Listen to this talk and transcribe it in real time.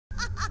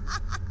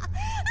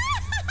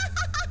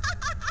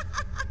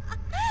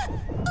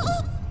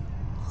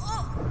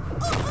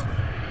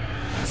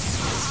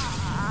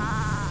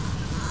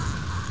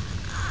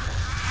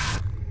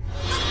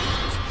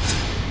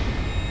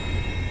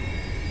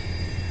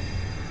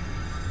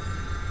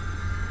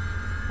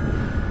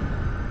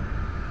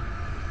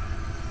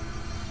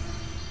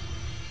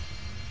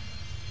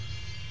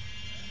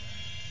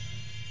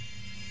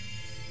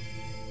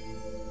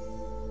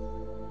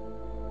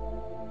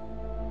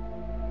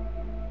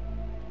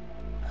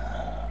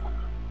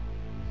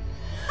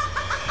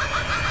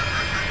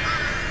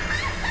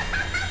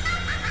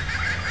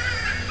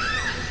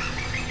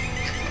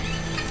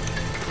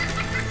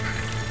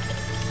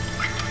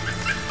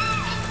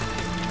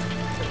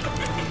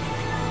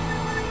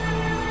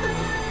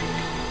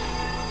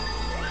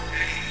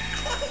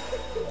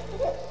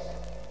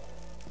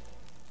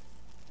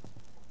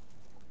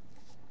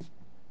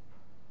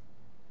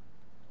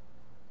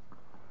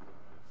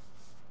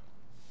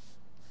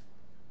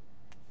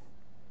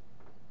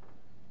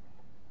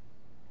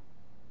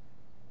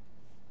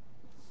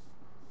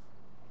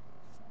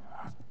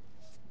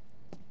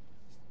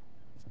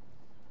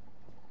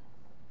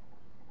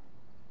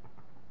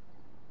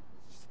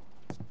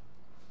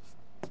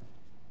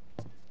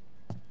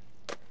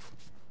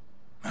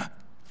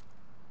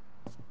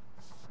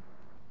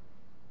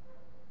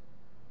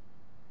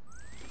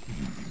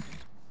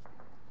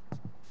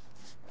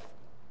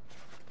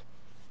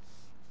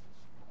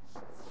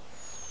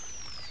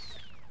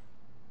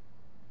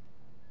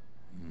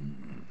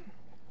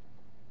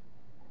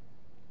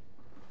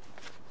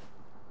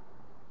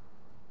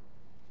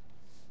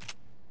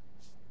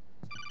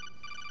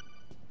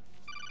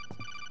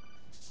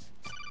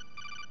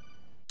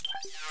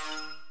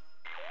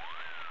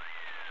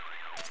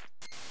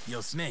Yo,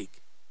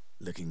 Snake,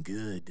 looking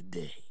good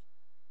today.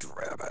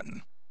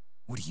 Driven.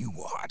 What do you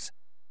want?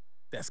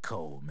 That's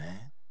cold,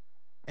 man.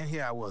 And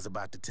here I was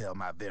about to tell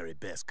my very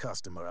best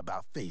customer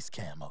about face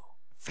camo.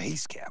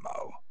 Face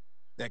camo?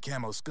 That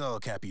camo skull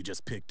cap you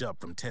just picked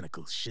up from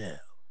Tentacle's shell.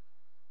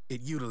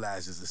 It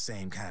utilizes the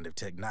same kind of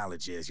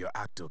technology as your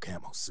octo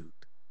camo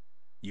suit.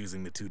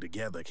 Using the two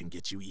together can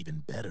get you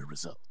even better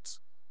results.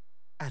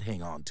 I'd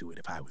hang on to it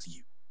if I was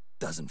you.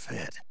 Doesn't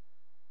fit.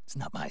 It's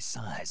not my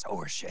size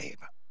or shape.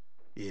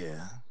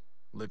 Yeah,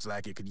 looks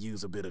like it could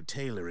use a bit of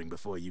tailoring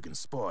before you can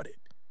sport it.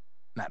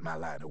 Not my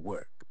line of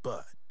work,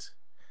 but...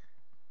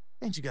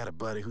 Ain't you got a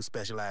buddy who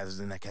specializes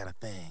in that kind of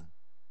thing?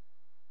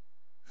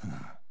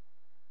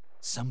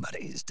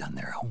 Somebody's done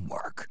their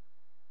homework.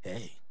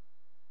 Hey,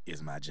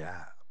 it's my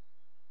job.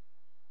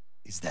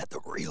 Is that the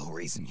real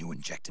reason you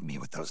injected me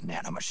with those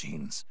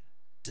nanomachines?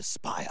 To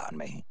spy on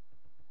me?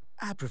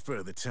 I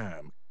prefer the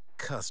term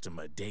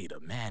customer data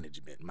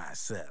management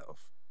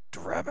myself.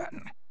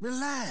 Driven.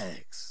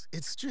 Relax.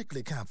 It's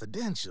strictly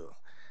confidential.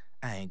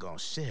 I ain't gonna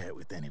share it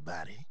with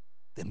anybody.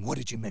 Then what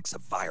did you mix a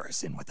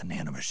virus in with the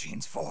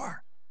nanomachines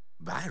for?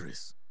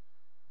 Virus?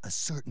 A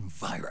certain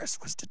virus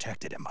was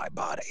detected in my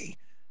body.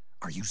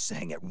 Are you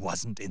saying it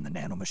wasn't in the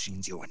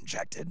nanomachines you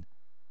injected?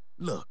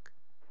 Look,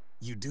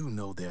 you do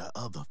know there are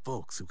other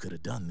folks who could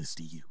have done this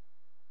to you.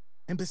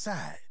 And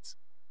besides,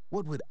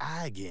 what would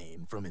I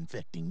gain from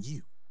infecting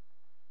you?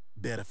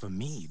 Better for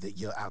me that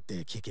you're out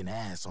there kicking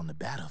ass on the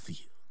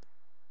battlefield.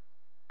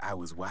 I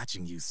was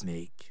watching you,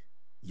 Snake.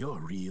 You're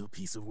a real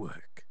piece of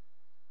work.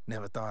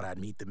 Never thought I'd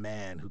meet the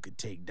man who could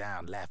take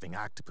down Laughing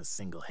Octopus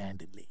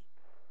single-handedly.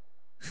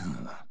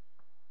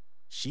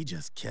 She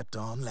just kept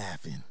on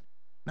laughing.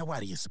 Now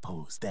why do you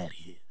suppose that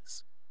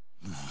is?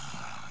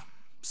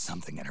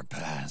 Something in her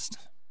past.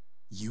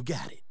 You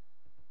got it.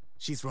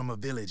 She's from a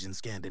village in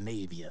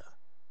Scandinavia.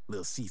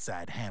 Little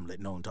seaside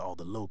hamlet known to all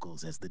the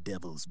locals as the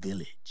Devil's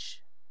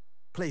Village.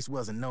 Place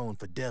wasn't known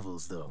for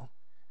devils, though.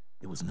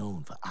 It was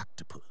known for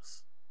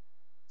octopus.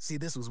 See,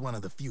 this was one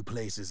of the few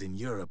places in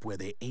Europe where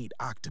they ate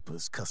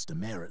octopus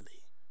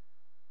customarily.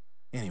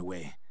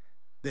 Anyway,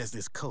 there's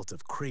this cult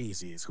of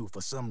crazies who for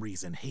some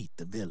reason hate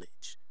the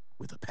village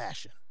with a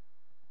passion.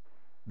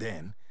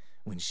 Then,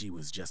 when she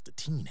was just a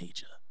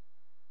teenager,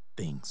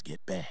 things get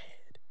bad.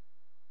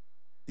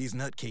 These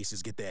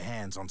nutcases get their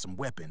hands on some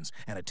weapons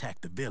and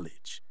attack the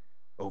village.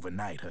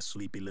 Overnight, her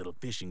sleepy little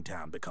fishing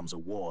town becomes a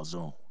war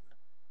zone.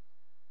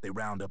 They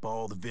round up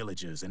all the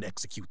villagers and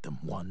execute them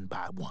one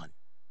by one.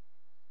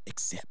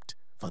 Except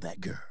for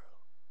that girl.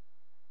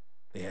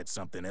 They had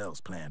something else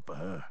planned for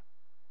her.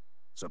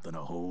 Something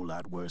a whole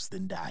lot worse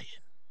than dying.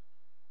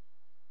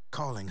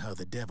 Calling her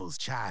the devil's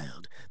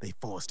child, they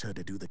forced her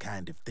to do the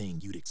kind of thing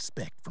you'd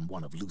expect from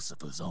one of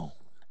Lucifer's own.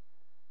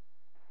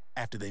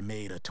 After they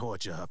made her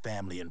torture her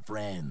family and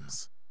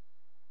friends,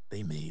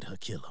 they made her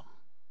kill them.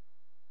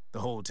 The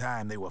whole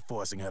time they were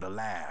forcing her to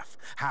laugh,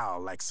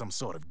 howl like some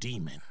sort of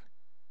demon.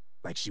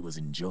 Like she was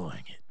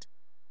enjoying it.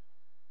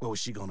 What was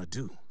she gonna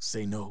do?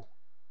 Say no?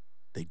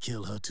 They'd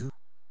kill her too.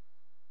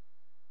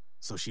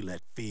 So she let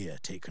fear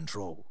take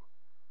control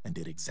and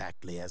did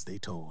exactly as they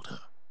told her.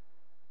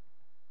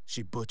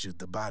 She butchered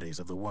the bodies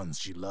of the ones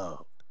she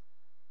loved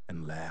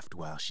and laughed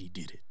while she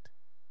did it.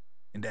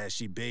 And as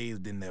she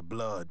bathed in their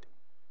blood,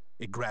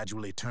 it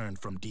gradually turned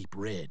from deep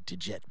red to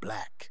jet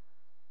black.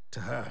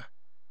 To her,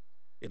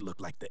 it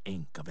looked like the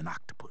ink of an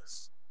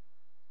octopus.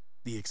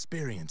 The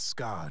experience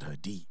scarred her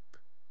deep.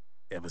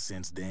 Ever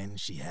since then,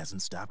 she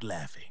hasn't stopped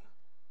laughing.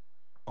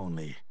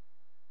 Only,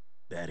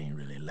 that ain't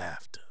really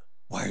laughter.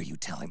 Why are you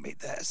telling me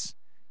this?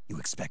 You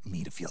expect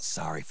me to feel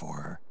sorry for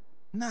her?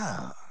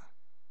 Nah.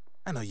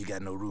 I know you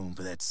got no room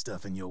for that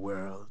stuff in your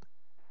world.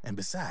 And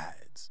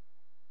besides,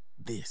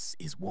 this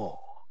is war.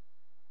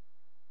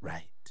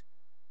 Right?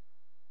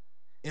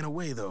 In a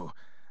way, though,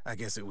 I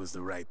guess it was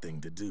the right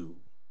thing to do.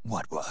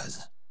 What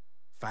was?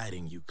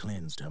 Fighting you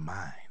cleansed her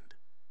mind.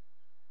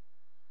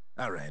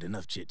 All right,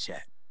 enough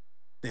chit-chat.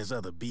 There's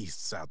other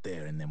beasts out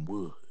there in them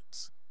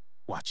woods.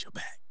 Watch your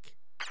back.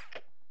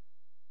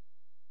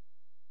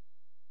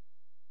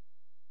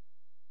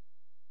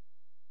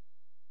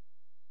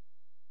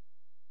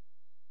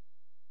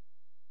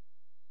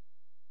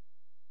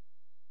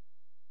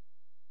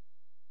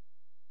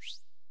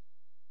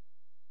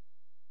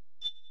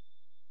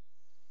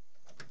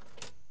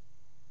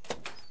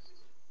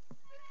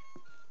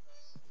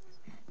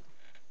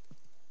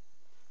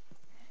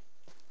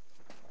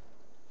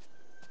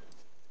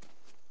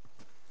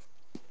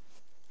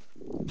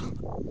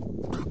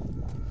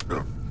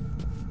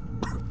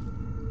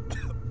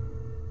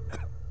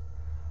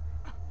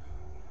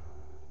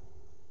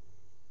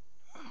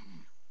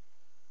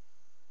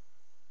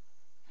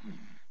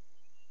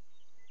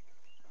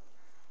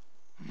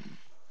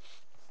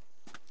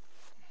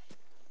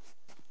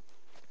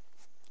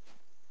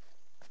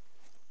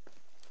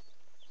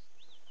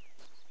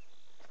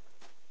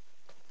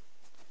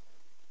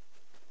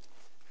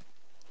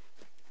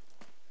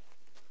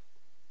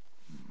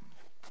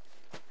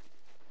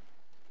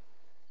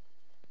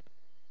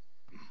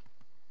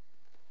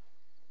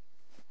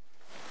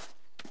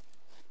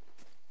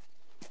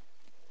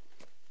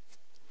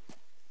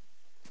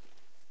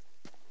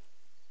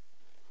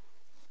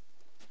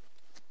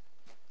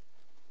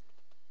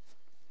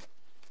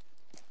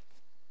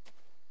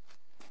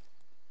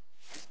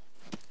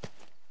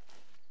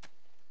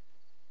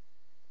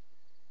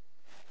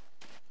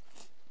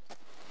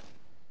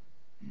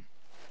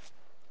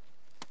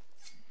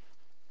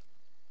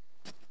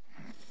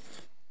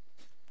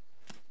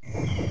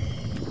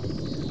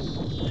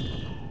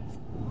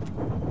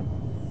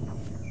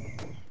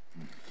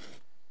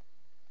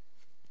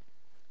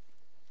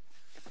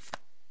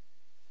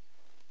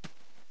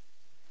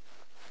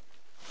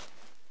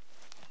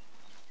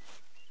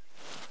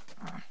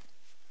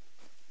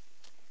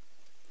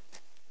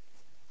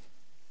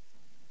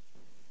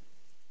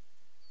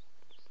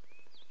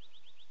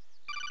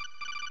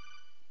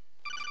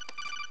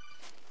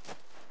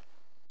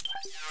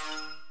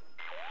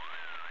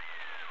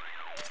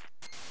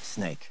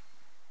 Snake,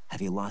 have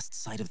you lost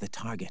sight of the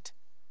target?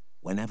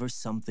 Whenever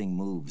something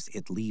moves,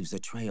 it leaves a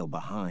trail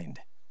behind.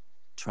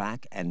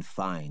 Track and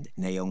find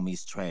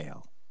Naomi's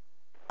trail.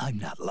 I'm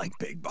not like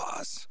Big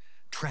Boss.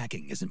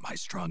 Tracking isn't my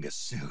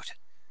strongest suit.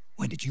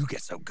 When did you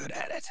get so good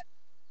at it?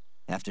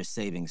 After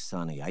saving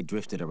Sonny, I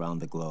drifted around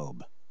the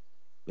globe.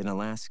 In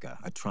Alaska,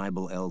 a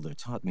tribal elder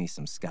taught me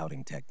some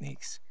scouting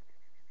techniques.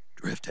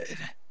 Drifted.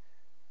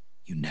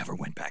 You never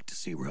went back to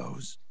see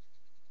Rose?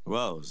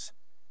 Rose?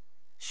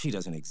 She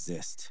doesn't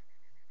exist.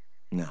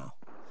 No.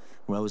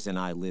 Rose and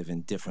I live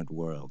in different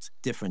worlds,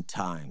 different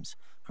times.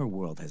 Her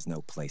world has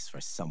no place for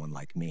someone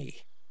like me.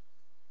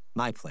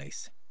 My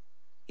place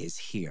is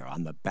here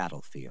on the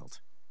battlefield.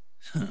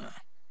 Huh.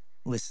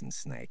 Listen,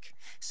 Snake.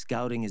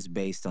 Scouting is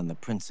based on the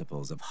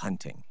principles of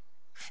hunting.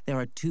 There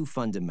are two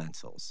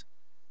fundamentals: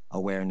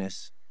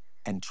 awareness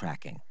and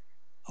tracking.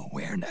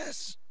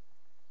 Awareness?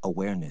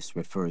 Awareness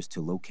refers to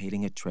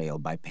locating a trail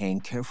by paying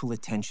careful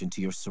attention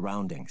to your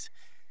surroundings.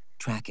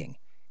 Tracking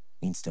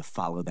means to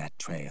follow that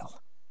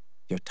trail.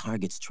 Your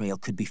target's trail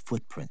could be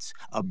footprints,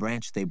 a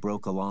branch they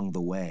broke along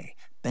the way,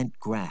 bent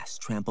grass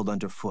trampled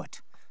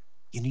underfoot.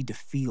 You need to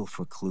feel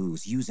for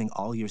clues using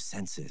all your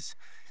senses: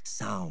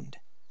 sound,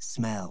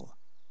 smell,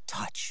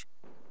 touch,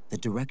 the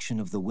direction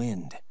of the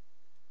wind.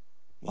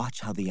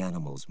 Watch how the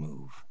animals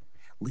move.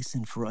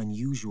 Listen for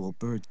unusual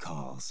bird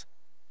calls.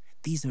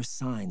 These are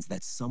signs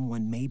that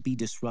someone may be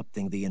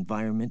disrupting the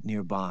environment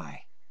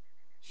nearby.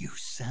 You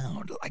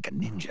sound like a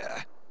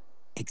ninja.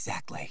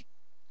 Exactly.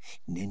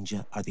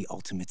 Ninja are the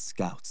ultimate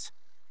scouts.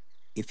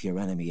 If your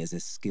enemy is a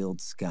skilled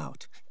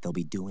scout, they'll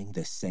be doing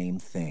the same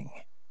thing.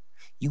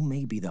 You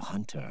may be the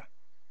hunter,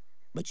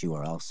 but you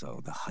are also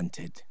the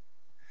hunted.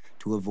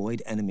 To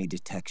avoid enemy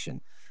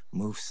detection,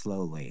 move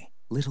slowly,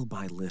 little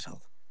by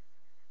little.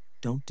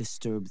 Don't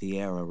disturb the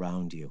air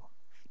around you.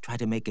 Try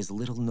to make as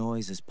little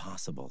noise as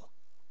possible.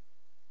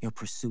 Your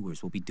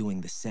pursuers will be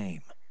doing the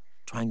same,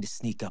 trying to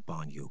sneak up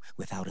on you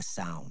without a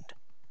sound.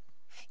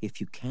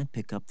 If you can't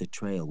pick up the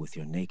trail with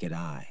your naked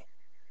eye,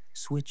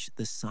 switch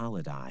the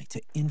solid eye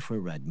to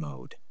infrared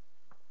mode.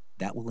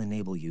 That will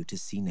enable you to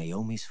see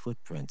Naomi's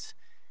footprints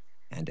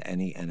and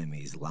any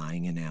enemies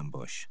lying in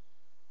ambush.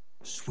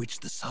 Switch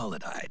the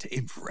solid eye to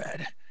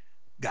infrared.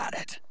 Got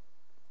it.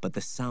 But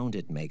the sound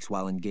it makes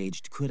while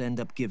engaged could end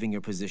up giving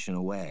your position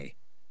away.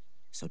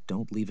 So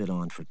don't leave it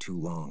on for too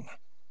long.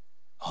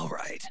 All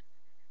right.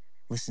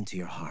 Listen to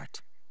your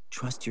heart.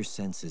 Trust your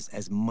senses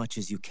as much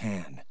as you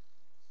can.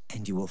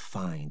 And you will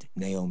find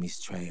Naomi's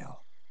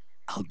trail.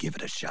 I'll give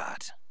it a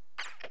shot.